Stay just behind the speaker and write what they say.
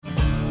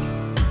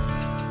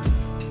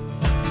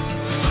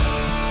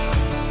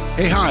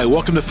Hey, hi,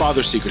 welcome to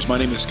Father Seekers. My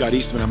name is Scott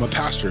Eastman. I'm a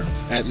pastor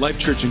at Life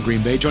Church in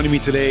Green Bay. Joining me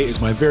today is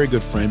my very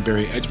good friend,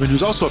 Barry Edgman,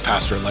 who's also a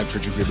pastor at Life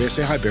Church in Green Bay.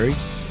 Say hi, Barry.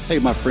 Hey,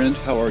 my friend.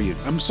 How are you?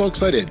 I'm so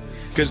excited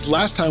because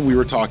last time we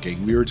were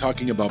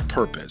talking about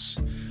purpose.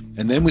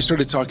 And then we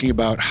started talking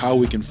about how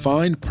we can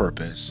find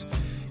purpose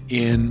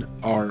in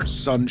our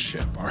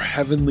sonship, our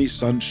heavenly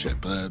sonship,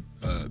 the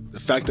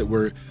fact that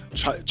we're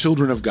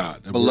children of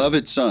God.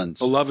 Beloved sons.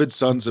 Beloved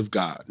sons of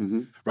God,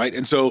 right?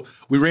 And so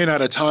we ran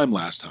out of time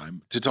last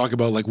time to talk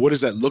about, like, what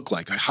does that look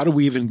like? How do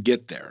we even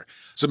get there?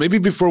 So maybe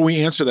before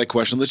we answer that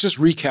question, let's just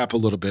recap a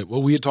little bit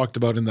what we had talked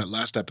about in that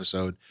last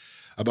episode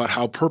about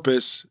how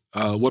purpose,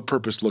 what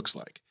purpose looks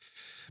like.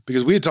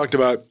 Because we had talked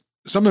about,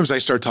 sometimes I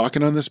start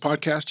talking on this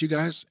podcast, you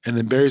guys, and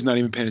then Barry's not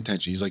even paying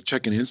attention. He's like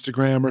checking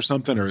Instagram or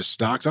something, or his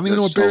stocks. I don't even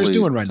know what Barry's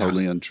doing right now.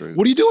 Totally untrue.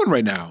 What are you doing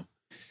right now?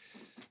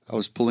 I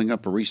was pulling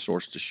up a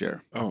resource to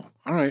share. Oh,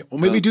 all right. Well,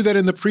 maybe do that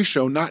in the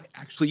pre-show, not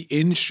actually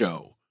in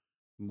show.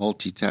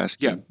 Multitasking.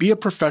 Yeah, be a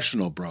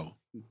professional, bro.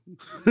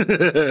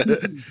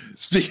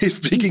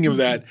 Speaking of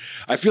that,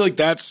 I feel like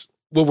that's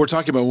what we're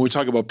talking about when we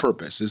talk about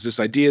purpose, is this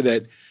idea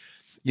that,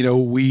 you know,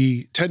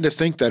 we tend to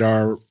think that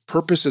our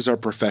purpose is our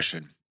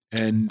profession.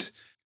 And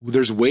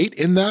there's weight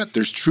in that.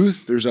 There's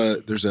truth. There's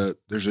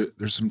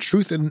some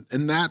truth in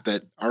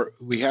that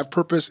we have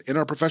purpose in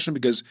our profession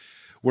because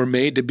we're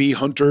made to be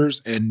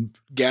hunters and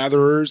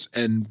gatherers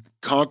and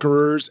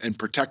conquerors and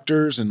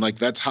protectors. And like,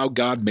 that's how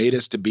God made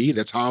us to be.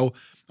 That's how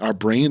our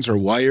brains are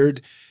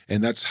wired.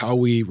 And that's how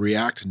we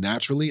react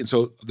naturally. And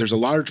so there's a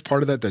large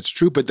part of that that's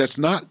true, but that's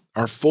not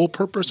our full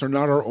purpose or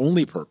not our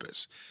only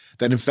purpose.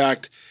 That in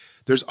fact,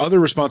 there's other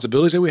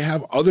responsibilities that we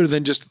have other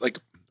than just like,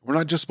 we're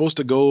not just supposed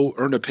to go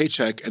earn a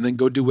paycheck and then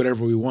go do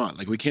whatever we want.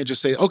 Like, we can't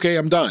just say, okay,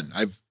 I'm done.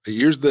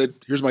 Here's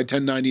my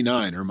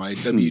 1099 or my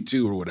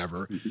W-2 or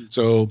whatever.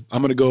 So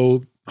I'm going to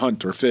go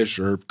hunt or fish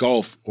or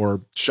golf or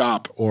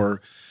shop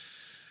or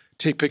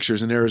take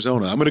pictures in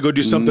Arizona. I'm going to go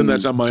do something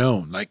that's on my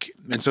own. Like,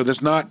 and so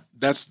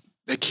that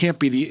can't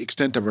be the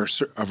extent of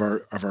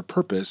our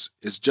purpose,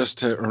 is just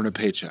to earn a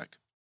paycheck.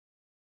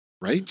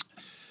 Right?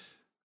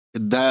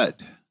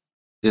 That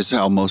is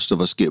how most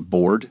of us get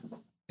bored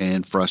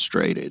and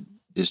frustrated.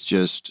 Is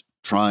just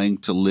trying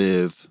to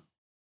live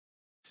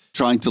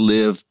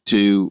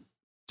to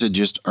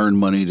just earn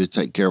money to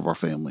take care of our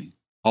family.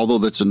 Although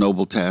that's a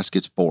noble task,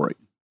 it's boring.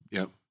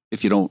 Yeah.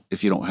 If you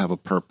don't have a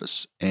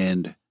purpose.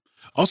 And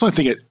also, I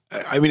think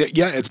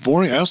it's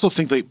boring. I also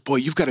think like, boy,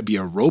 you've got to be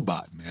a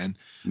robot, man.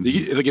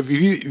 Like if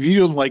you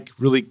don't like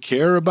really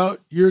care about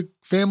your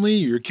family,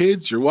 your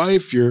kids, your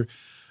wife, your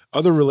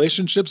other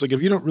relationships, like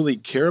if you don't really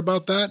care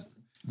about that,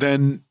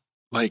 then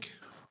like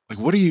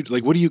what do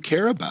you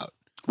care about?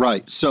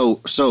 Right.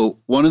 So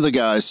one of the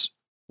guys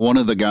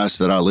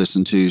that I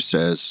listen to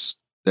says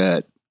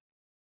that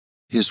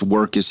his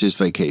work is his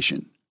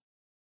vacation.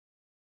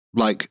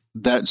 Like,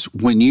 that's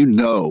when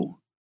and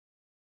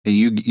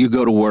you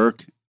go to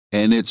work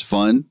and it's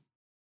fun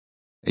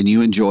and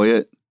you enjoy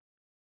it.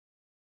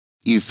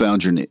 You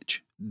found your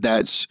niche.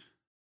 That's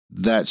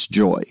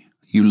joy.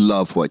 You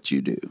love what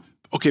you do.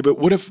 Okay, but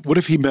what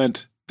if he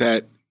meant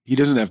that he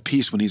doesn't have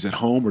peace when he's at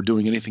home or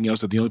doing anything else,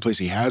 that the only place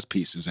he has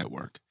peace is at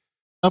work?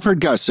 I've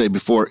heard guys say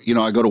before,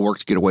 I go to work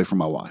to get away from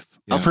my wife.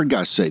 Yeah. I've heard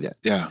guys say that.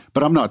 Yeah.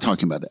 But I'm not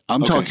talking about that.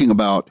 I'm talking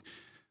about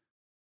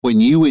when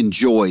you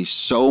enjoy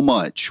so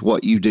much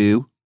what you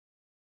do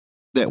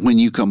that when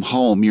you come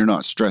home, you're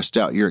not stressed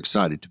out. You're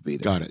excited to be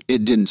there. Got it.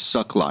 It didn't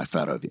suck life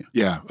out of you.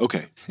 Yeah.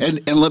 Okay.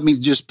 And let me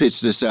just pitch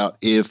this out.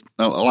 If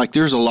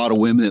there's a lot of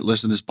women that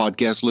listen to this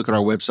podcast, look at our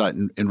website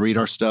and read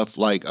our stuff.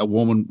 Like, a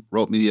woman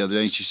wrote me the other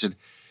day and she said,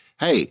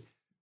 hey,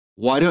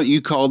 why don't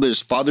you call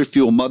this father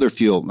fuel, mother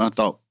fuel? And I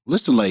thought,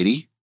 listen,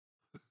 lady.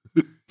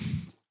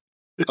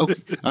 Okay.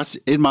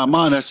 In my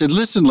mind, I said,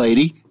 listen,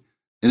 lady.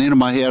 And then in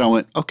my head, I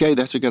went, okay,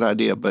 that's a good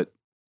idea, but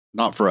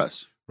not for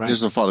us. Right. This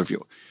is a father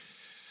fuel.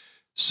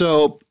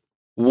 So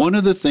one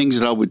of the things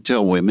that I would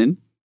tell women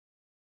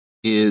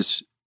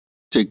is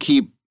to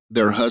keep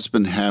their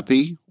husband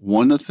happy.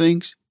 One of the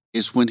things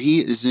is when he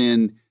is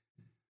in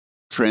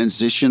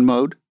transition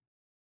mode,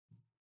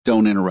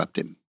 don't interrupt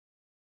him.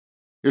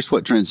 Here's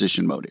what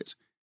transition mode is.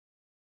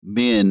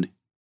 Men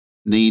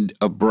need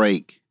a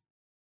break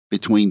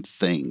between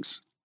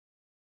things.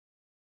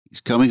 He's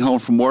coming home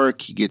from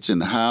work. He gets in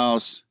the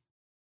house.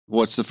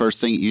 What's the first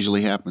thing that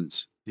usually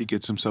happens? He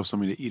gets himself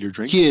something to eat or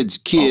drink.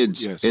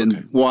 Kids, yes,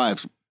 and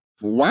wives.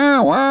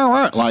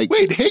 Wow. Like,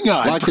 wait, hang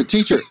on. Like the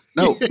teacher.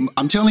 No,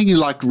 I'm telling you,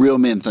 like real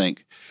men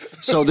think.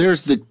 So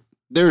there's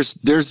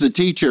the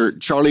teacher,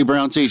 Charlie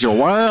Brown teacher.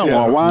 Wow.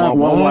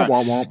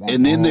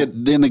 And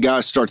then the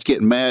guy starts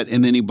getting mad,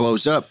 and then he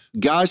blows up.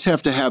 Guys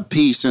have to have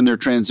peace in their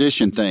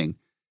transition thing.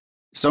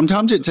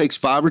 Sometimes it takes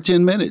 5 or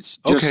 10 minutes.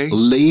 Just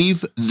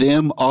leave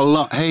them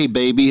alone. Hey,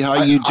 baby,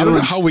 how you doing? I don't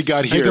know how we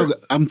got here.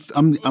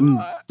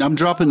 I'm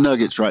dropping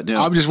nuggets right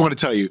now. I just want to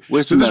tell you.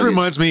 So this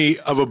reminds me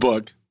of a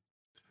book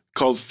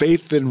called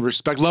Faith and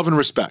Respect, Love and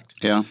Respect.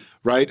 Yeah.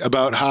 Right?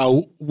 About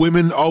how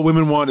all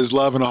women want is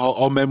love and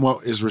all men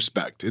want is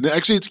respect. And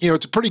actually,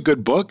 it's a pretty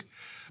good book,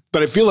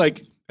 but I feel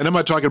like And I'm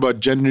not talking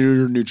about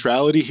gender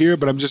neutrality here,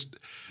 but I'm just.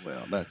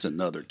 Well, that's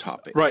another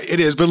topic. Right.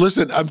 It is. But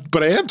listen,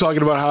 but I am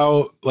talking about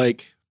how,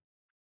 like,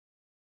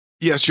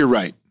 yes, you're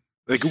right.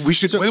 Like we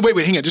should,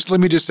 wait, hang on. Just let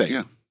me just say.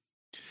 Yeah.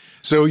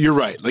 So you're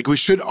right. Like we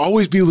should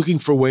always be looking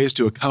for ways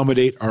to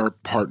accommodate our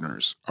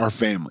partners, our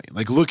family,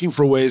 like looking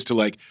for ways to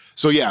like,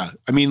 so yeah,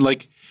 I mean,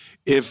 like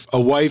if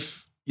a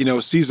wife,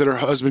 sees that her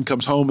husband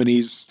comes home and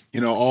he's,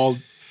 all,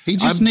 he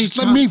just needs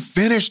let me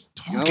finish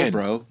talking. Yo,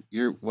 bro,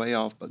 you're way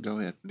off, but go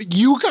ahead.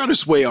 You got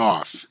us way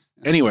off.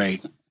 Anyway,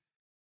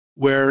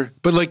 but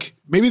like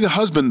maybe the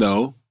husband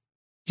though,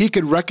 he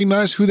could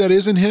recognize who that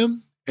is in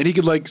him. And he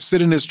could like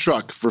sit in his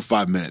truck for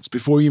 5 minutes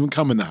before you even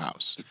come in the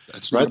house.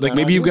 That's right. Like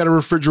maybe you've got a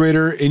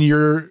refrigerator in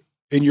your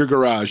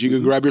garage. You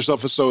can grab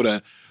yourself a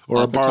soda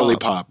or a barley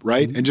pop,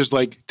 right? And just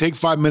like take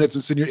 5 minutes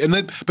and sit in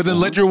but then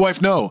let your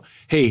wife know,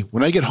 hey,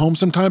 when I get home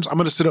sometimes I'm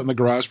going to sit out in the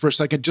garage for a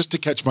second just to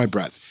catch my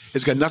breath.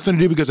 It's got nothing to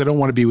do because I don't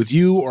want to be with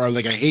you or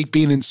like I hate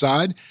being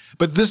inside.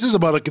 But this is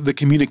about like the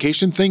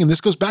communication thing. And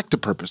this goes back to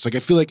purpose. Like I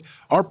feel like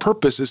our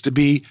purpose is to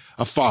be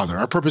a father.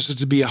 Our purpose is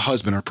to be a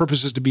husband. Our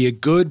purpose is to be a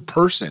good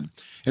person.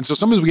 And so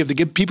sometimes we have to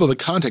give people the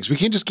context. We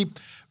can't just keep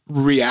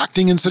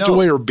reacting in such a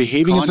way or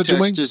behaving in such a way.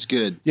 Context is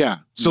good. Yeah.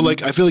 So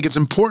like, I feel like it's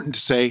important to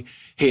say,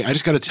 hey, I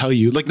just got to tell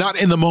you, like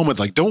not in the moment,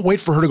 like don't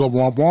wait for her to go,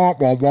 womp, womp,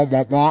 womp, womp,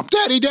 womp, womp,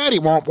 daddy,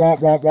 womp, womp,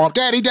 womp, womp,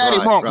 daddy,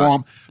 womp,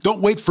 womp.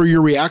 Don't wait for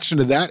your reaction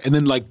to that and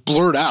then like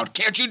blurt out,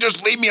 can't you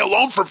just leave me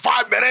alone for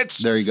 5 minutes?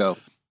 There you go.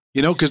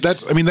 Because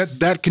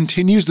that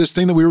continues this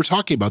thing that we were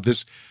talking about,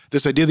 this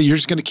idea that you're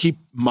just going to keep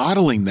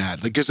modeling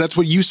that because that's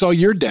what you saw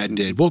your dad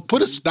did. Well,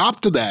 put a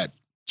stop to that,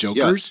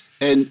 jokers.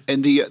 Yeah.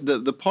 And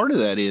the part of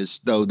that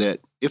is though that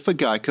if a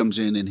guy comes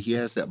in and he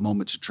has that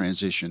moment to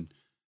transition,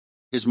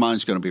 his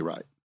mind's going to be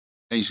right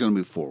and he's going to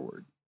move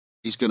forward.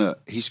 He's going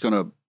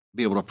to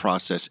be able to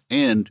process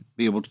and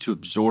be able to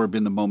absorb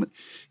in the moment.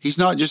 He's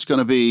not just going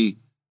to be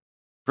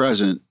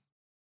present,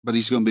 but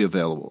he's going to be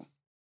available.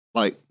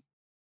 Like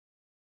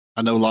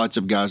I know lots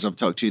of guys I've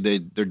talked to,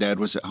 their dad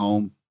was at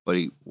home, but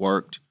he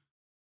worked,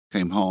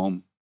 came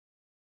home,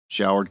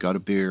 showered, got a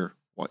beer,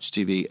 watched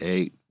TV,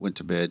 ate, went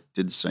to bed,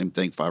 did the same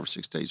thing 5 or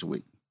 6 days a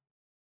week.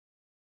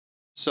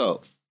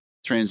 So,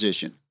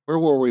 transition. Where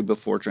were we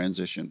before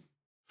transition?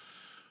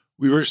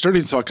 We were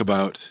starting to talk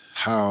about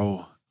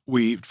how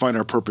we find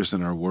our purpose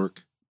in our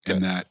work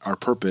and that our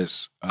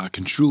purpose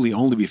can truly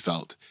only be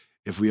felt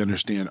if we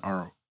understand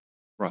our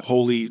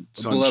holy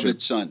sonship.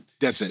 Beloved son.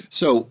 That's it.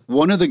 So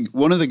one of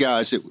the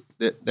guys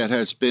that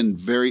has been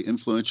very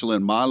influential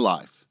in my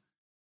life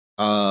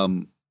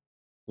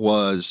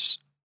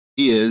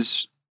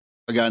is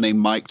a guy named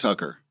Mike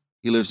Tucker.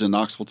 He lives in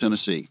Knoxville,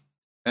 Tennessee.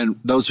 And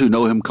those who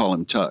know him call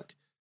him Tuck.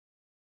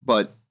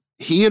 But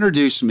he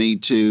introduced me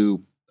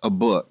to a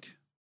book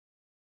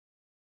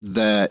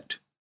that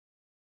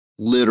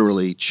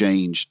literally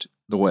changed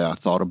the way I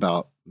thought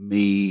about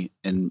me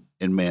and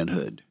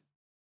manhood.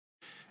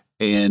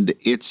 And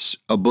it's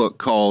a book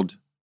called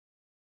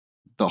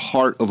The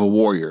Heart of a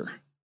Warrior.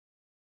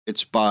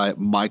 It's by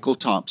Michael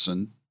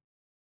Thompson.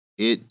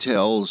 It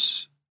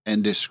tells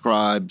and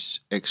describes,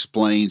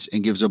 explains,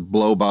 and gives a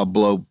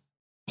blow-by-blow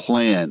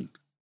plan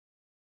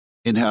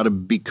in how to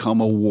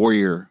become a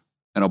warrior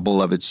and a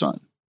beloved son.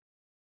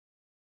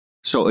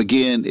 So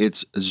again,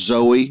 it's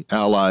Zoe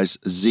Allies,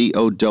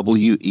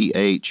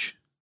 ZOWEH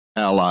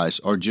Allies,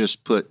 or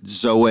just put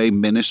Zoe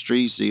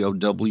Ministries,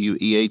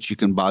 ZOWEH. You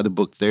can buy the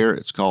book there.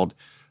 It's called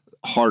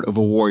Heart of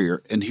a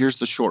Warrior. And here's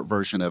the short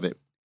version of it.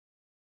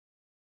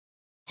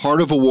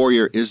 Heart of a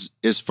Warrior is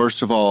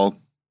first of all,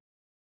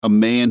 a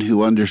man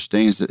who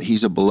understands that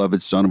he's a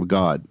beloved son of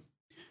God,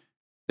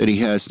 that he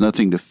has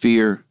nothing to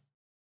fear,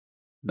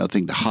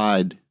 nothing to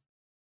hide,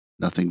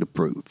 nothing to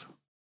prove.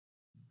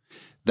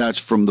 That's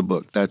from the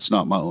book. That's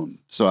not my own.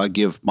 So I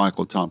give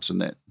Michael Thompson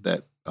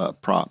that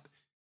prop.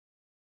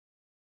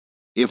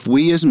 If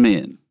we as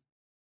men,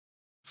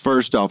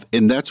 first off,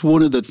 and that's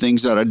one of the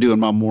things that I do in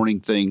my morning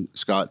thing,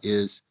 Scott,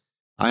 is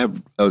I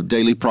have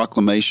daily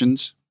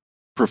proclamations,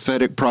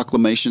 prophetic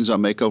proclamations I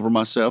make over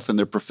myself, and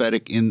they're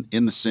prophetic in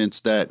the sense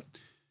that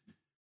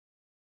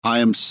I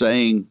am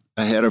saying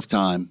ahead of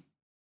time,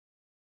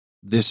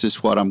 this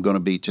is what I'm going to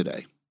be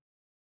today.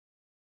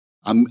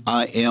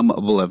 I am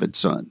a beloved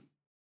son.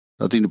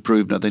 Nothing to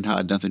prove, nothing to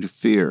hide, nothing to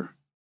fear.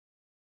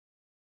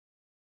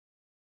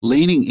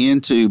 Leaning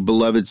into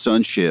beloved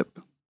sonship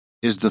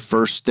is the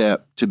first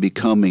step to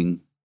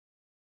becoming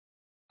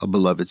a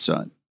beloved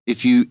son.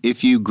 If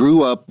you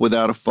grew up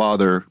without a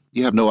father,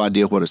 you have no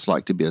idea what it's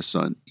like to be a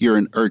son. You're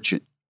an urchin.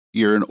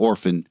 You're an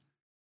orphan.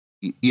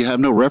 You have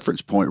no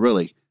reference point,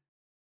 really.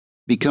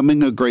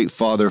 Becoming a great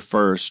father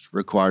first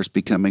requires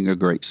becoming a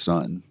great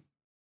son.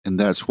 And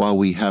that's why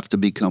we have to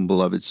become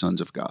beloved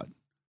sons of God.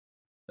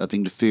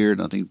 Nothing to fear,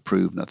 nothing to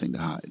prove, nothing to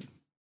hide.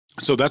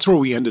 So that's where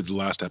we ended the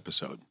last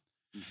episode.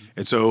 Mm-hmm.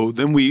 And so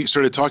then we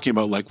started talking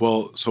about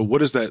so what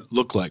does that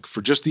look like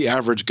for just the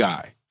average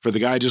guy, for the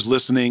guy just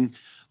listening?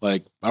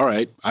 Like, all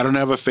right, I don't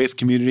have a faith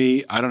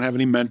community. I don't have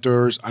any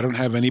mentors. I don't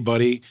have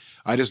anybody.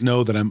 I just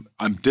know that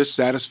I'm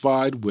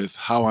dissatisfied with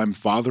how I'm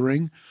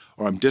fathering,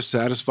 or I'm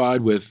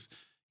dissatisfied with,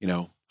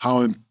 how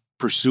I'm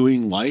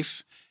pursuing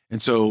life.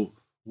 And so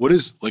what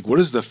is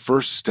the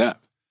first step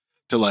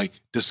to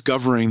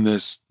discovering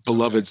this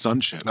beloved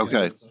sonship?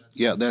 Okay.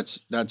 Yeah,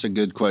 that's a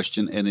good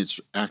question. And it's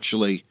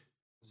actually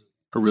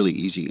a really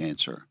easy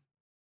answer.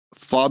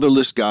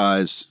 Fatherless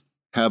guys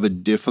have a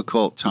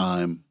difficult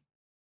time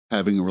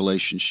having a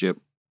relationship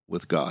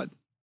with God.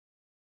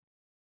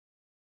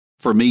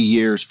 For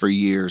me, for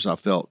years, I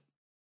felt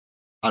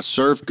I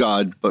served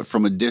God, but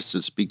from a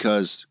distance,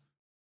 because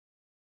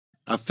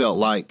I felt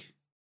like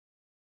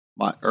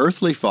my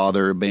earthly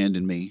father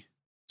abandoned me,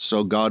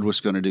 so God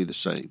was going to do the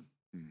same.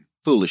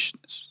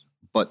 Foolishness,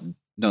 but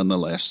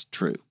nonetheless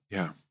true.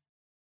 Yeah.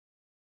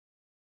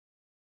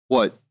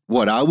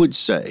 What I would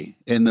say,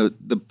 and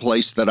the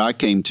place that I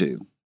came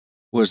to,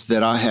 was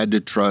that I had to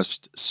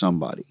trust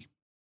somebody.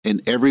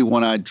 And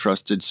everyone I'd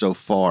trusted so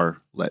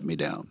far let me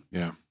down.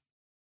 Yeah.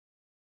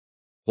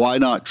 Why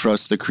not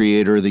trust the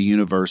creator of the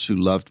universe who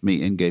loved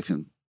me and gave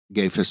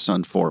his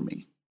son for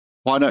me?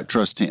 Why not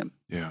trust him?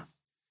 Yeah.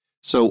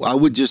 So I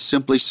would just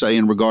simply say,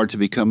 in regard to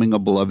becoming a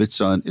beloved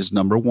son, is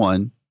number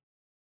one,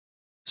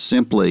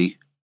 simply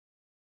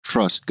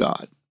trust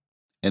God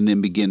and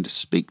then begin to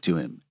speak to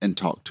him and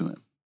talk to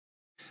him.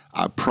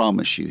 I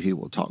promise you he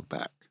will talk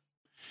back.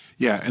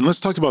 Yeah. And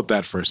let's talk about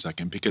that for a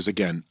second, because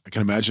again, I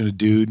can imagine a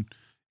dude,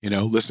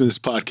 listening to this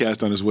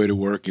podcast on his way to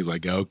work. He's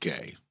like,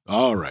 okay,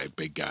 all right,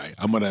 big guy,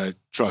 I'm going to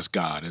trust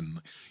God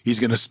and he's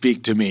going to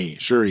speak to me.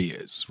 Sure he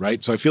is.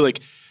 Right. So I feel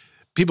like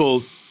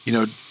people,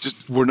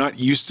 just we're not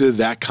used to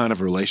that kind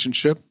of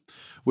relationship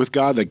with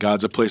God, that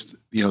God's a place,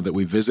 that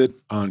we visit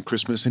on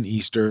Christmas and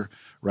Easter,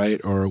 right?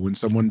 Or when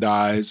someone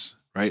dies,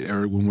 right?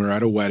 Or when we're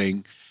at a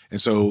wedding.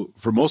 And so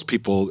for most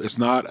people, it's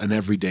not an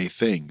everyday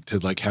thing to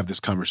have this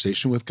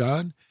conversation with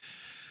God.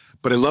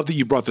 But I love that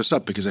you brought this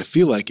up, because I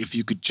feel like if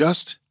you could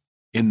just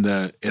in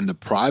the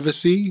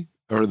privacy,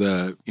 or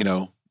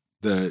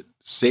the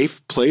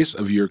safe place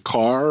of your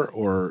car,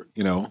 or,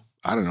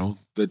 I don't know,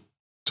 the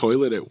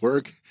toilet at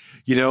work,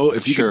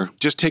 if you could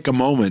just take a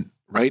moment,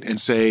 right, and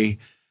say,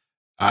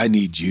 I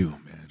need you,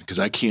 man, because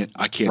I can't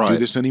do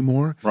this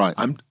anymore. Right.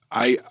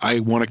 I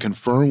want to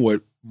confirm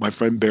what my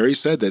friend Barry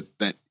said,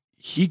 that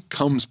he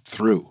comes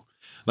through.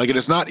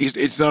 It's not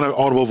an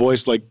audible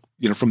voice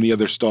from the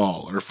other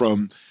stall or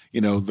from,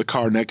 the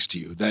car next to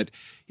you. That,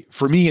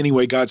 for me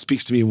anyway, God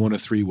speaks to me in one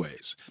of three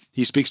ways.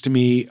 He speaks to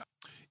me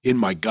in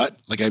my gut.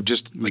 I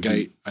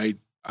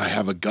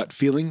have a gut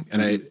feeling,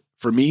 and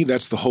for me,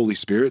 that's the Holy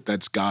Spirit.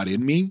 That's God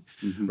in me,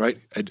 right?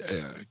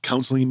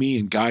 Counseling me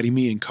and guiding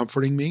me and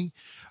comforting me.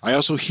 I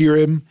also hear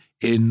him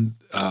in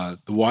the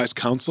wise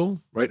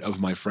counsel, right, of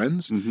my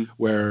friends,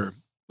 where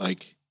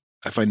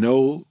if I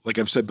know, like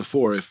I've said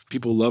before, if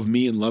people love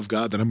me and love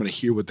God, then I'm going to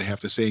hear what they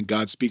have to say, and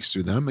God speaks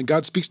through them, and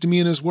God speaks to me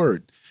in his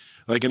word.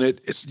 And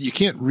it's, you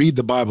can't read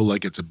the Bible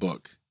like it's a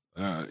book.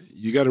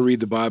 You got to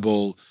read the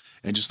Bible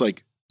and just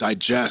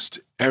digest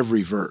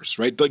every verse,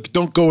 right?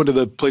 Don't go into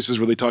the places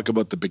where they talk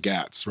about the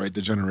begats, right?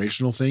 The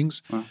generational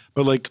things. Wow.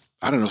 But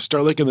I don't know,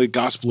 start in the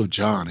Gospel of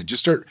John and just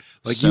start,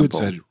 Simple.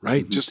 You had said,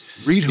 right?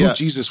 Just read who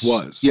Jesus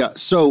was. Yeah.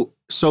 So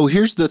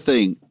here's the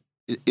thing.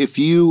 If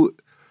you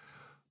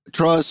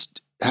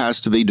trust has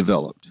to be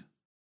developed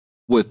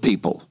with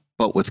people,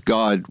 but with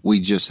God, we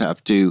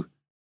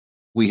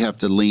have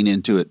to lean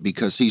into it,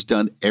 because he's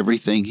done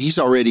everything. He's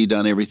already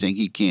done everything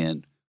he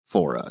can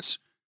for us.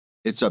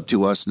 It's up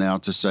to us now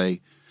to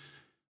say,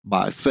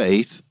 by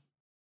faith,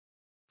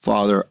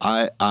 Father,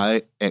 I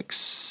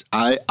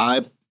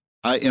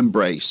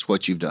embrace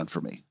what you've done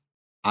for me.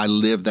 I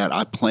live that.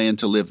 I plan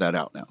to live that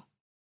out now.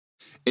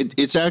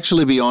 It's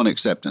actually beyond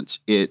acceptance.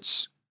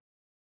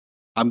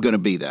 I'm going to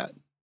be that.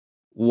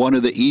 One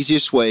of the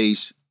easiest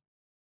ways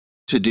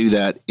to do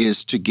that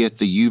is to get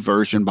the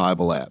YouVersion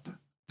Bible app.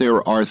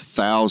 There are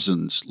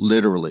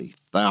literally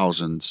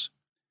thousands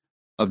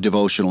of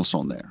devotionals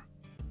on there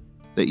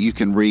that you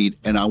can read,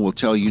 and I will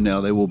tell you now,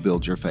 they will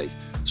build your faith.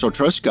 So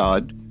trust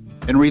God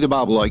and read the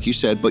Bible, like you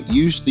said, but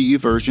use the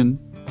YouVersion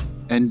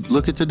and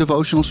look at the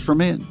devotionals for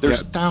men.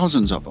 There's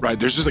thousands of them. Right.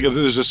 There's just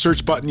there's a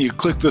search button. You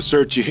click the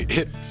search, you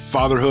hit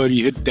fatherhood,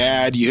 you hit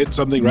dad, you hit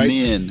something, right?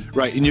 Men.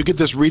 Right. And you get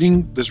this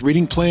reading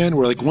plan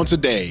where once a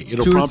day,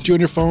 it'll prompt you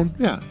on your phone.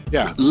 Yeah.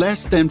 Yeah.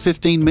 Less than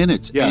 15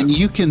 minutes. Yeah. And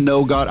you can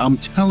know God. I'm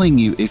telling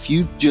you, if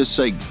you just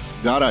say,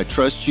 God, I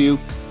trust you.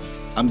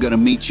 I'm going to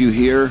meet you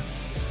here.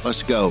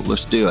 Let's go.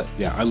 Let's do it.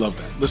 Yeah. I love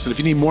that. Listen, if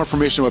you need more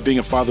information about being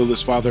a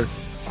fatherless father,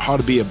 or how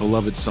to be a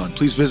beloved son,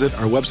 please visit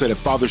our website at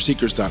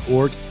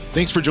fatherseekers.org.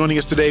 Thanks for joining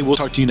us today. We'll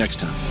talk to you next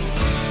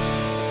time.